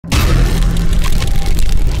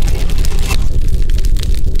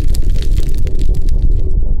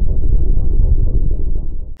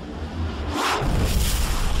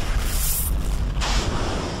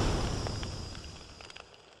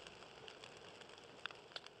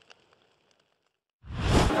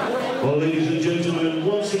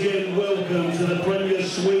into the Premier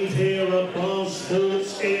Suite here at Bar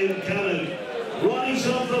Sports in Cannon. Rise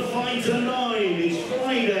of the Fighter 9 is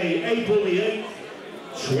Friday, April the 8th,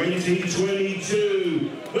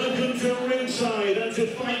 2022. Welcome to ringside and to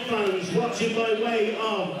fight fans watching by way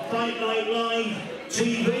of Fight Night Live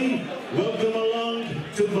TV. Welcome along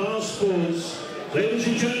to Bar Sports. Ladies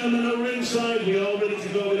and gentlemen at ringside, we are ready to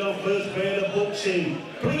go with our first pair of boxing.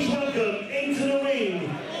 Please welcome into the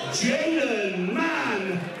ring, Jayden,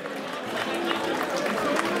 Mann.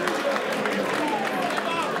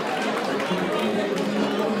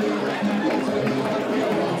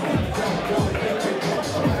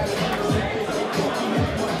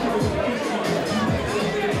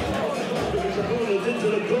 His opponent into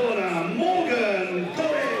the corner,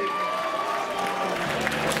 Gullick.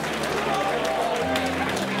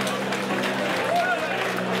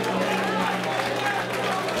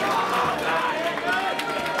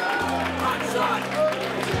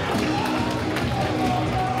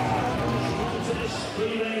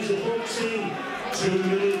 Boxing, 2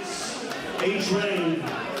 minutes each round.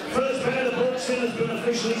 First pair of boxing has been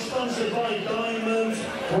officially sponsored by Diamond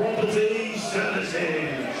Property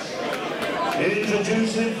Services.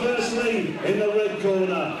 Introducing firstly in the red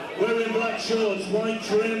corner, wearing black shorts, white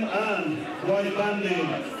trim and white banding.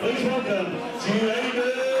 Please welcome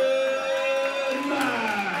Jayden,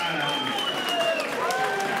 Mann.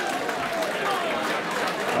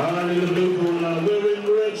 And in the blue corner, wearing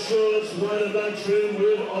red shorts, white and black trim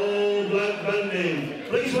with all black banding.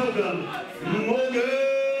 Please welcome Gullick.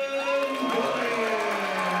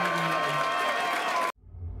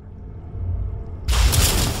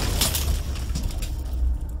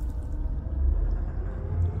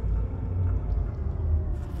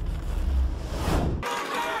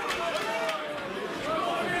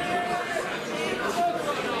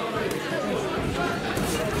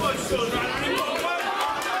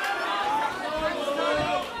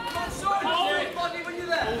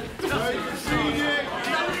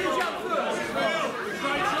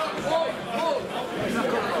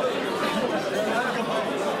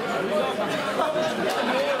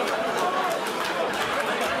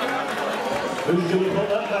 Who's going to put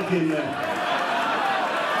that back in there?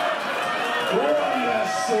 Oh, yes,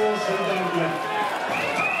 saucy, don't you?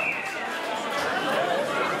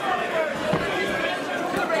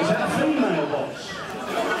 Is that a female box?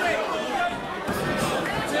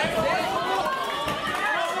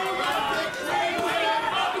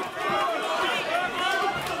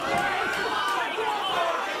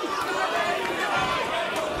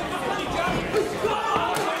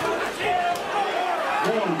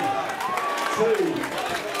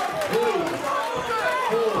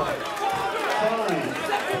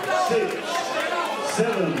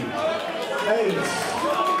 Seven, 8, 9.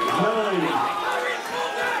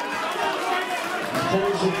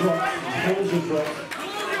 Balls are dropped. Balls are dropped.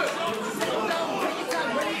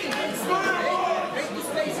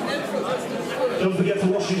 Don't forget to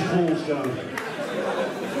wash his balls down.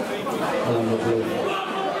 Oh,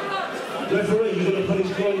 referee, you're going to put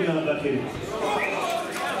his groin guard back in.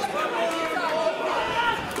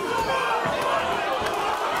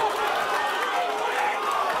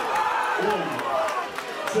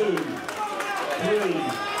 2, 3, 4, 5,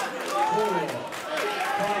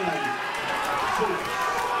 6,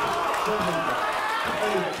 7,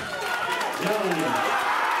 8, 9,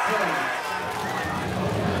 10.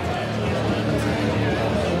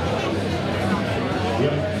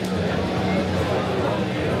 Yep.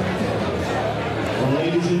 Well,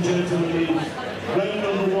 ladies and gentlemen, round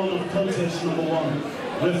number 1 of contest number 1.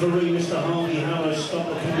 Referee Mr. Harvey Harris stopped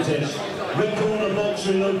the contest. Red corner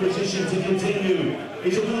boxer in no position to continue.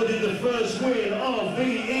 He's awarded the first win of the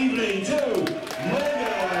evening to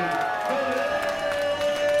Mann.